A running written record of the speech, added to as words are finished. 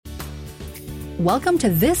Welcome to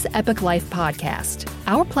This Epic Life podcast,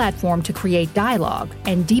 our platform to create dialogue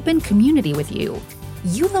and deepen community with you.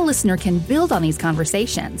 You, the listener, can build on these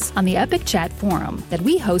conversations on the Epic Chat forum that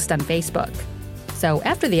we host on Facebook. So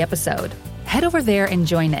after the episode, head over there and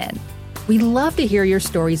join in. We love to hear your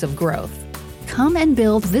stories of growth. Come and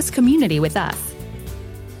build this community with us.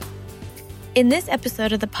 In this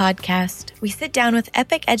episode of the podcast, we sit down with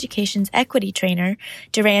Epic Education's equity trainer,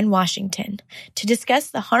 Duran Washington, to discuss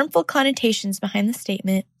the harmful connotations behind the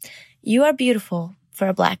statement, "You are beautiful for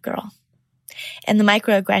a Black girl," and the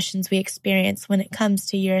microaggressions we experience when it comes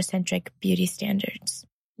to Eurocentric beauty standards.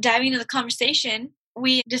 Diving into the conversation,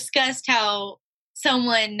 we discussed how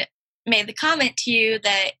someone made the comment to you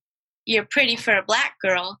that you're pretty for a Black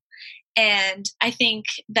girl, and I think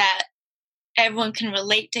that everyone can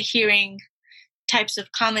relate to hearing types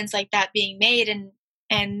of comments like that being made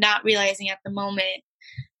and not realizing at the moment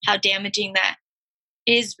how damaging that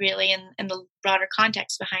is really and the broader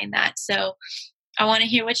context behind that. So I want to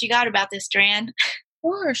hear what you got about this, Duran.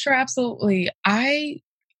 Sure, absolutely. I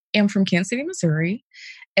am from Kansas City, Missouri.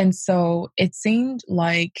 And so it seemed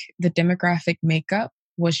like the demographic makeup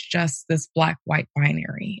was just this Black-white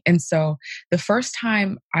binary. And so the first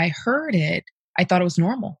time I heard it, I thought it was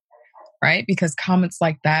normal. Right? Because comments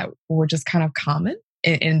like that were just kind of common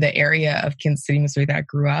in the area of Kansas City, Missouri that I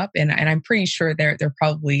grew up. And I'm pretty sure they're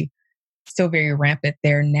probably still very rampant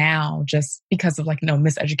there now just because of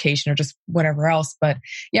miseducation or just whatever else. But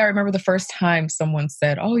yeah, I remember the first time someone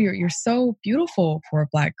said, "Oh, you're so beautiful for a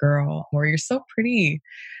Black girl," or "You're so pretty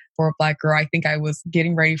for a Black girl." I think I was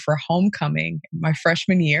getting ready for homecoming my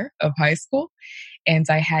freshman year of high school. And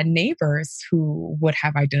I had neighbors who would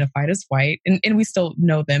have identified as white, and we still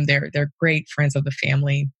know them. They're great friends of the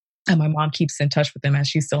family. And my mom keeps in touch with them as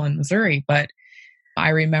she's still in Missouri. But I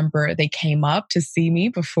remember they came up to see me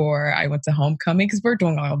before I went to homecoming because we're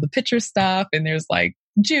doing all the picture stuff, and there's like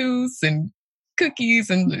juice and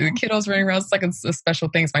cookies and the kiddos running around. It's like a special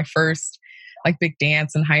thing. It's my first big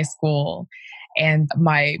dance in high school. And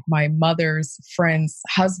my mother's friend's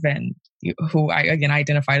husband, who I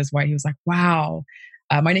identified as white, he was like, "Wow,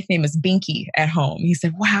 my nickname is Binky at home." He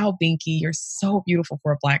said, "Wow, Binky, you're so beautiful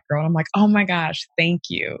for a Black girl." And I'm like, "Oh my gosh, thank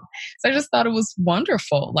you." So I just thought it was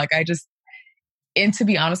wonderful. And to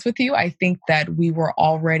be honest with you, I think that we were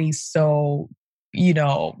already so,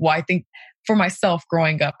 I think for myself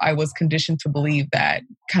growing up, I was conditioned to believe that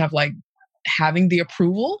kind of having the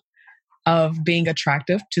approval of being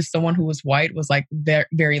attractive to someone who was white was very,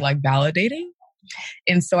 very validating.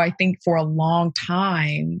 And so I think for a long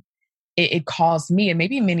time, it caused me and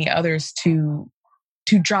maybe many others to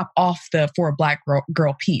drop off the for a Black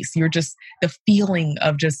girl piece. You're just the feeling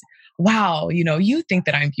of just, wow, you think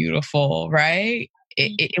that I'm beautiful, right?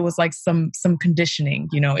 It was like some conditioning,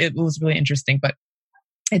 it was really interesting, but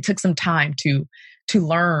it took some time to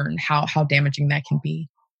learn how damaging that can be.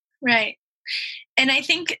 Right. And I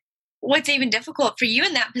think what's even difficult for you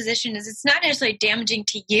in that position is it's not necessarily damaging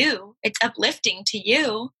to you. It's uplifting to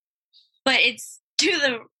you, but it's to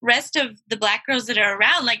the rest of the Black girls that are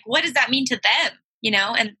around. What does that mean to them?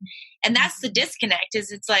 And that's the disconnect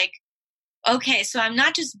is it's okay, so I'm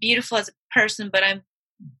not just beautiful as a person, but I'm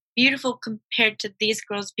beautiful compared to these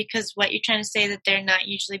girls because what you're trying to say that they're not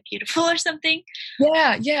usually beautiful or something?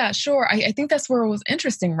 Yeah, sure. I think that's where it was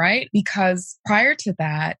interesting, right? Because prior to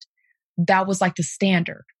that was the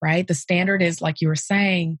standard, right? The standard is, like you were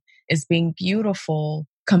saying, is being beautiful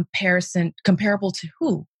comparable to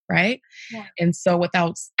who, right? Yeah. And so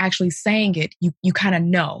without actually saying it, you kind of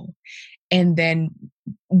know. And then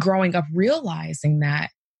growing up realizing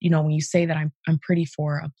that, when you say that I'm pretty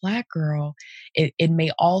for a Black girl, it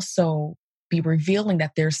may also be revealing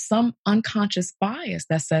that there's some unconscious bias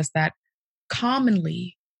that says that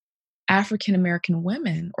commonly African American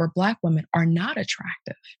women or Black women are not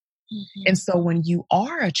attractive. Mm-hmm. And so when you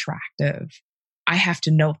are attractive, I have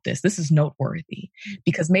to note this. This is noteworthy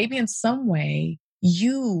because maybe in some way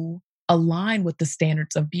you align with the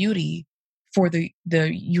standards of beauty for the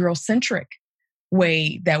Eurocentric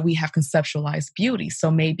way that we have conceptualized beauty. So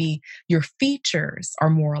maybe your features are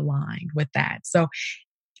more aligned with that. So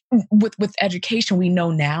with education, we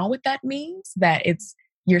know now what that means, that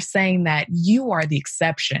you're saying that you are the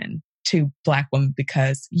exception to Black women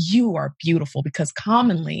because you are beautiful, because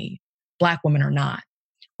commonly Black women are not,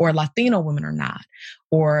 or Latino women are not,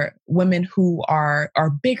 or women who are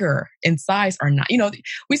bigger in size are not.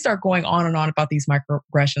 We start going on and on about these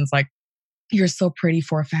microaggressions like, "You're so pretty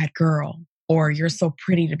for a fat girl," or "You're so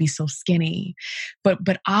pretty to be so skinny."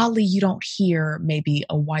 But oddly, you don't hear maybe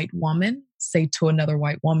a white woman say to another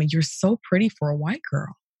white woman, "You're so pretty for a white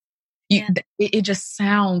girl." It just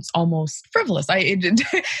sounds almost frivolous.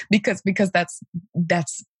 Because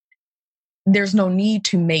that's there's no need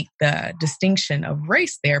to make the distinction of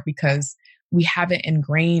race there, because we have it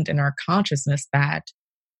ingrained in our consciousness that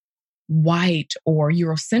white or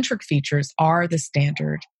Eurocentric features are the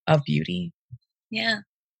standard of beauty. Yeah,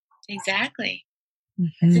 exactly.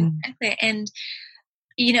 Mm-hmm. Exactly. And,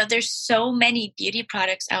 there's so many beauty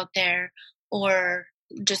products out there, or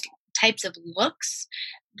just types of looks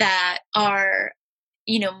that are,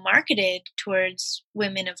 marketed towards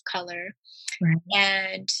women of color. Right.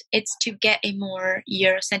 And it's to get a more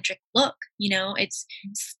Eurocentric look. It's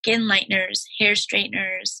skin lighteners, hair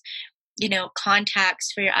straighteners,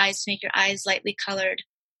 contacts for your eyes to make your eyes lightly colored.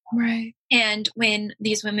 Right. And when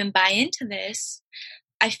these women buy into this,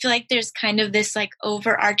 I feel like there's kind of this like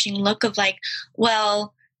overarching look of like,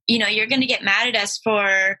 well, you're going to get mad at us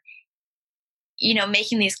for,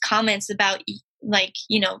 making these comments about like,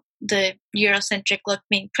 the Eurocentric look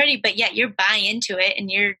being pretty, but yet you're buying into it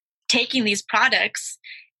and you're taking these products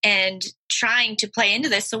and trying to play into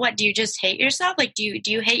this. So what, do you just hate yourself? Like, do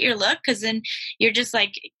you hate your look? Cause then you're just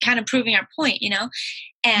like kind of proving our point,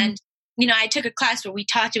 And, I took a class where we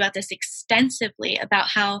talked about this extensively, about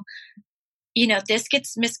how, this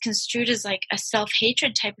gets misconstrued as like a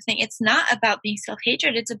self-hatred type of thing. It's not about being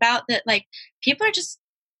self-hatred. It's about that, like, people are just,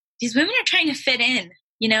 these women are trying to fit in,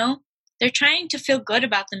 they're trying to feel good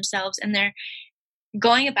about themselves, and they're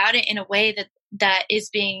going about it in a way that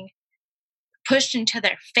is being pushed into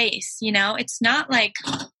their face. It's not like,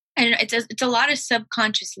 I don't know, it's a lot of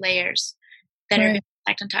subconscious layers that are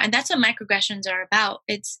stacked on top. And that's what microaggressions are about.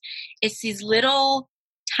 It's these little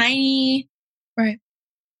tiny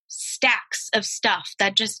stacks of stuff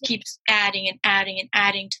that just keeps adding and adding and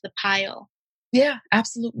adding to the pile. Yeah,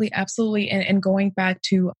 absolutely. Absolutely. And going back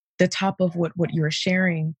to the top of what you were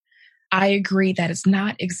sharing, I agree that it's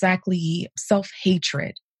not exactly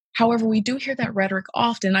self-hatred. However, we do hear that rhetoric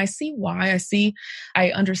often. I see why.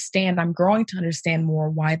 I understand. I'm growing to understand more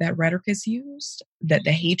why that rhetoric is used, that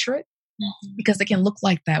the hatred, because it can look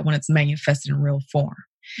like that when it's manifested in real form.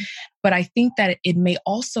 But I think that it may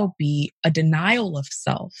also be a denial of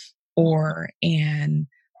self or an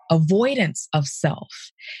avoidance of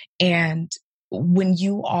self. And when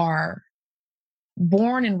you are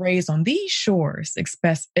born and raised on these shores,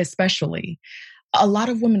 especially, a lot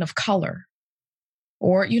of women of color,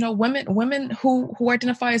 or, women who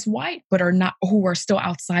identify as white, but are not, who are still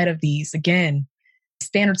outside of these, again,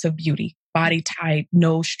 standards of beauty, body type,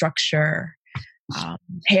 nose structure,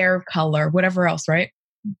 hair color, whatever else, right?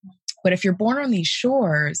 But if you're born on these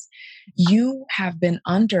shores, you have been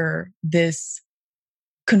under this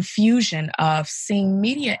confusion of seeing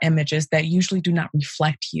media images that usually do not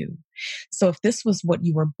reflect you. So if this was what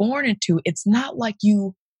you were born into, it's not like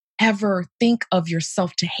you ever think of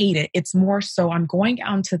yourself to hate it. It's more so, I'm going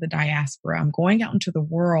out into the diaspora, I'm going out into the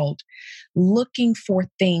world, looking for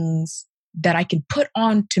things that I can put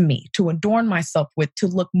on to me, to adorn myself with, to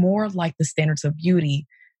look more like the standards of beauty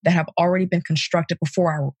that have already been constructed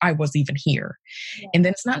before I was even here. Yeah. And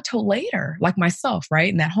then it's not till later, like myself, right?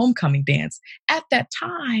 In that homecoming dance. At that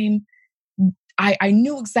time, I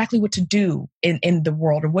knew exactly what to do in the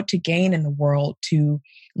world, or what to gain in the world to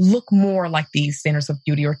look more like these standards of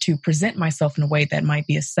beauty, or to present myself in a way that might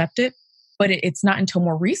be accepted. But it's not until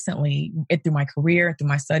more recently, through my career, through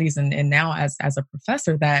my studies, and now as a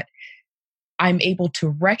professor, that I'm able to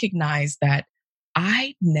recognize that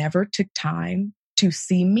I never took time to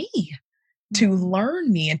see me, to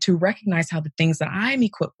learn me, and to recognize how the things that I'm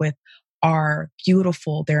equipped with are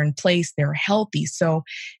beautiful, they're in place, they're healthy. So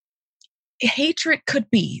hatred could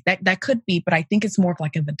be, that could be, but I think it's more of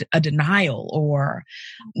like a denial, or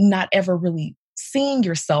not ever really seeing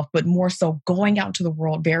yourself, but more so going out into the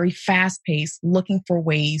world, very fast paced, looking for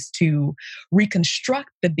ways to reconstruct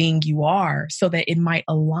the being you are so that it might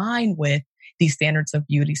align with these standards of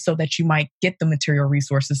beauty, so that you might get the material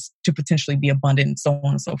resources to potentially be abundant, and so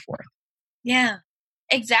on and so forth. Yeah,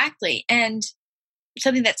 exactly. And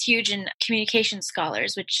something that's huge in communication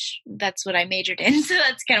scholars, which that's what I majored in, so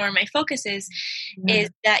that's kind of where my focus is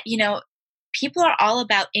that, people are all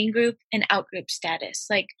about in-group and out-group status,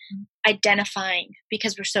 like identifying,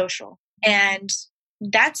 because we're social. And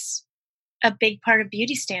that's a big part of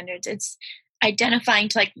beauty standards. It's identifying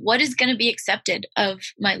to like, what is going to be accepted of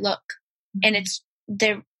my look? And it's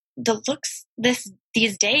the looks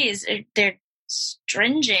these days, they're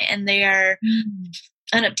stringent, and they are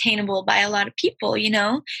unobtainable by a lot of people.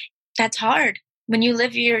 That's hard when you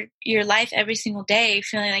live your life every single day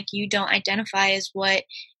feeling like you don't identify as what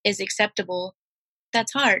is acceptable.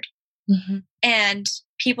 That's hard. And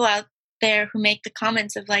people out there who make the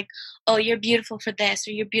comments of like, oh, you're beautiful for this,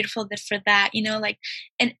 or you're beautiful for that, like,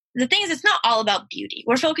 and the thing is, it's not all about beauty.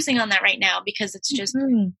 We're focusing on that right now because it's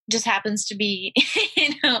just happens to be,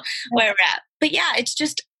 where we're at. But yeah, it's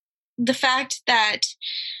just the fact that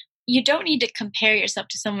you don't need to compare yourself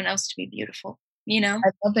to someone else to be beautiful. I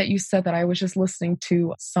love that you said that. I was just listening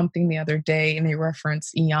to something the other day and they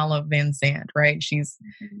reference Iyanla Vanzant, right? She's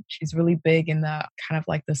really big in the kind of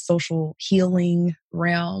like the social healing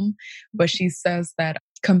realm, but she says that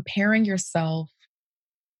comparing yourself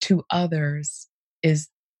to others is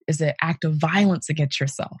an act of violence against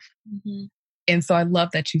yourself. Mm-hmm. And so I love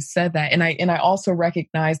that you said that. And I also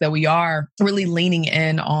recognize that we are really leaning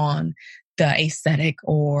in on the aesthetic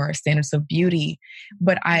or standards of beauty.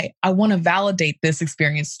 But I want to validate this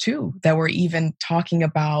experience too, that we're even talking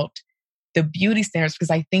about the beauty standards, because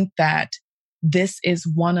I think that this is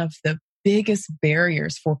one of the biggest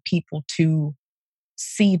barriers for people to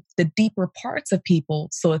see the deeper parts of people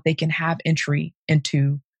so that they can have entry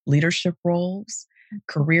into leadership roles,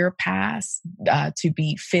 career paths, to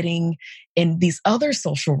be fitting in these other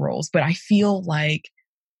social roles. But I feel like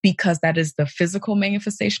because that is the physical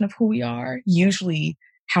manifestation of who we are, usually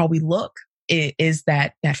how we look is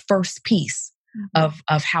that first piece of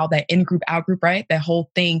how that in-group, out-group, right? That whole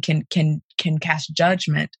thing can cast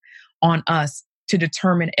judgment on us to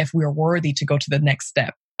determine if we're worthy to go to the next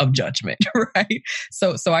step of judgment, right?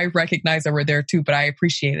 So I recognize that we're there too, but I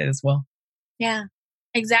appreciate it as well. Yeah,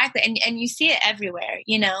 exactly. And you see it everywhere,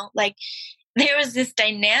 like there was this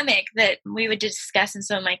dynamic that we would discuss in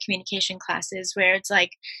some of my communication classes where it's like,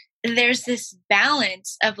 there's this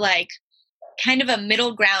balance of like kind of a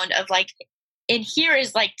middle ground of like, and here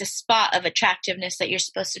is like the spot of attractiveness that you're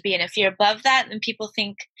supposed to be in. If you're above that, then people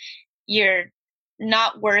think you're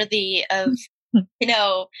not worthy of,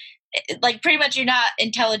 like pretty much you're not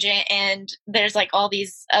intelligent, and there's like all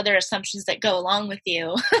these other assumptions that go along with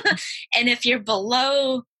you. And if you're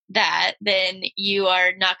below that, then you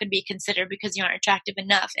are not going to be considered because you aren't attractive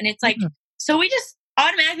enough. And it's like, so we just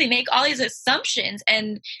automatically make all these assumptions,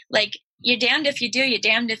 and like, you're damned if you do, you're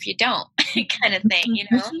damned if you don't kind of thing,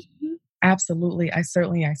 Absolutely. I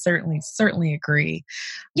certainly agree.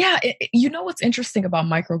 Yeah. What's interesting about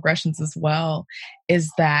microaggressions as well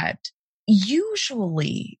is that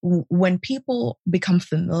usually when people become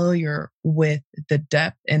familiar with the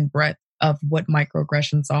depth and breadth of what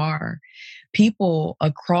microaggressions are, people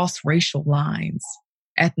across racial lines,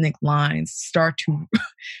 ethnic lines start to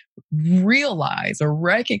realize or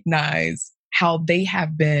recognize how they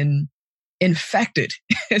have been infected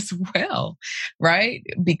as well, right?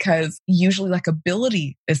 Because usually like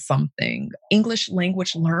ability is something. English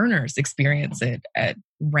language learners experience it at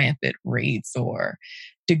rampant rates, or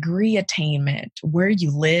degree attainment, where you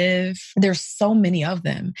live. There's so many of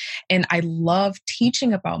them. And I love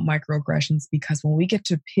teaching about microaggressions because when we get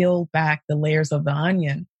to peel back the layers of the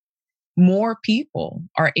onion, more people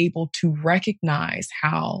are able to recognize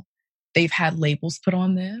how they've had labels put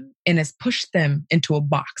on them and it's pushed them into a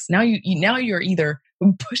box. Now you're either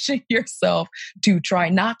pushing yourself to try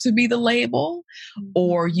not to be the label,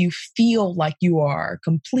 or you feel like you are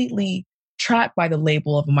completely trapped by the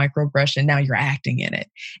label of a microaggression. Now you're acting in it.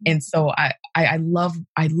 And so I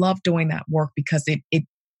love doing that work because it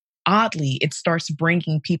oddly, it starts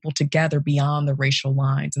bringing people together beyond the racial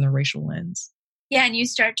lines and the racial lens. Yeah. And you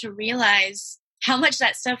start to realize how much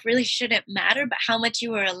that stuff really shouldn't matter, but how much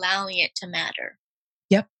you are allowing it to matter.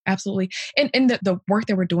 Yep, absolutely. And the work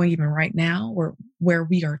that we're doing even right now, or where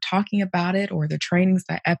we are talking about it, or the trainings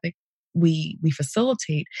that Epic we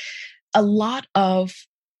facilitate, a lot of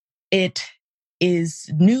it is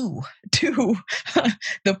new to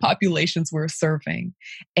the populations we're serving.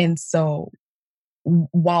 And so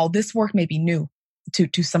while this work may be new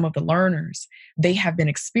to some of the learners, they have been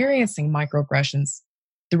experiencing microaggressions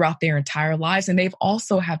throughout their entire lives. And they've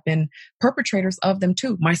also have been perpetrators of them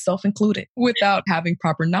too, myself included, without having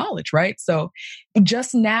proper knowledge, right? So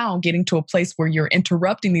just now getting to a place where you're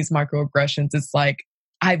interrupting these microaggressions, it's like,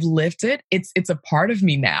 I've lived it. It's a part of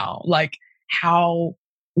me now. Like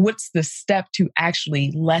what's the step to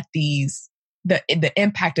actually let the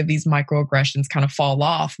impact of these microaggressions kind of fall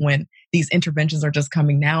off when these interventions are just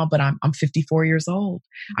coming now, but I'm 54 years old.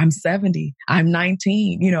 I'm 70. I'm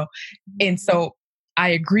 19, And so I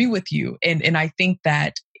agree with you. And I think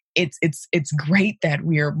that it's great that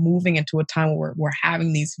we are moving into a time where we're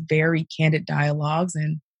having these very candid dialogues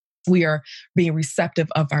and we are being receptive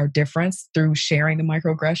of our difference through sharing the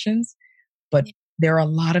microaggressions. But there are a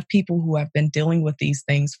lot of people who have been dealing with these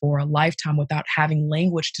things for a lifetime without having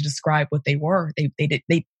language to describe what they were.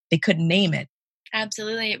 They couldn't name it.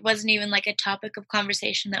 Absolutely. It wasn't even like a topic of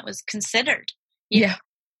conversation that was considered. Yeah.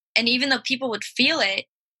 And even though people would feel it,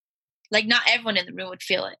 like not everyone in the room would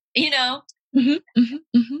feel it,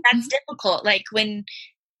 That's difficult. Like when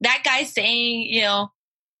that guy's saying,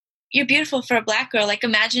 you're beautiful for a Black girl. Like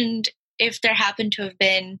imagine if there happened to have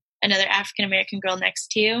been another African-American girl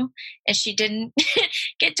next to you and she didn't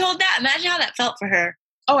get told that. Imagine how that felt for her.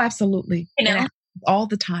 Oh, absolutely. It happens all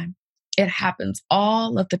the time. It happens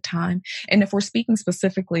all of the time. And if we're speaking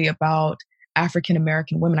specifically about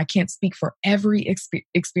African-American women, I can't speak for every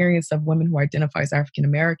experience of women who identify as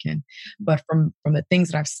African-American, but from the things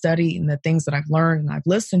that I've studied and the things that I've learned and I've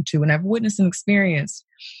listened to and I've witnessed and experienced,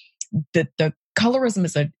 the colorism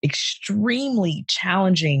is an extremely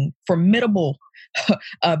challenging, formidable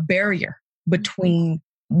barrier between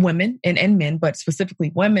women and men, but specifically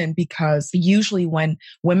women, because usually when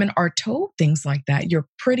women are told things like that, you're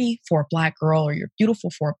pretty for a Black girl or you're beautiful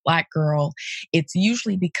for a Black girl, it's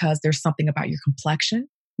usually because there's something about your complexion,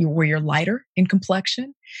 where you're lighter in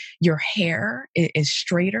complexion, your hair is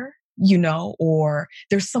straighter, or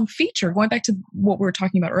there's some feature, going back to what we were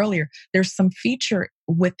talking about earlier, there's some feature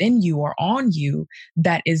within you or on you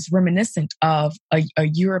that is reminiscent of a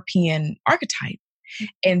European archetype.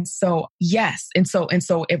 And so, yes. And so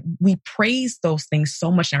if we praise those things so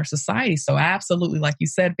much in our society. So absolutely, like you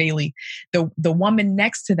said, Bailey, the woman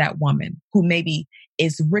next to that woman who maybe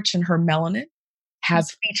is rich in her melanin,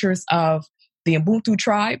 has features of the Ubuntu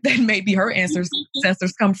tribe that maybe her ancestors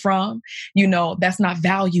come from, that's not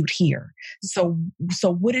valued here. So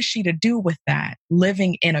what is she to do with that,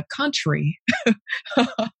 living in a country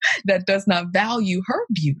that does not value her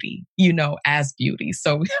beauty, as beauty?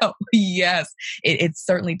 So yes, it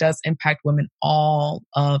certainly does impact women all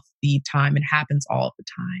of the time. It happens all of the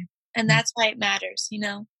time. And that's why it matters,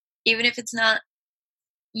 even if it's not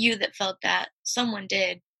you that felt that, someone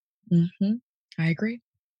did. Mm-hmm. I agree.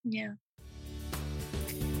 Yeah.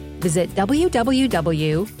 Visit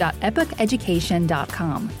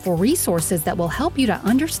www.epiceducation.com for resources that will help you to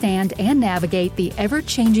understand and navigate the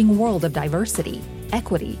ever-changing world of diversity,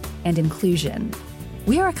 equity, and inclusion.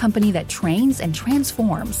 We are a company that trains and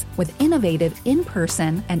transforms with innovative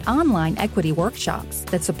in-person and online equity workshops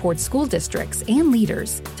that support school districts and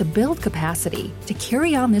leaders to build capacity to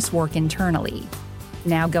carry on this work internally.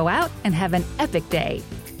 Now go out and have an epic day.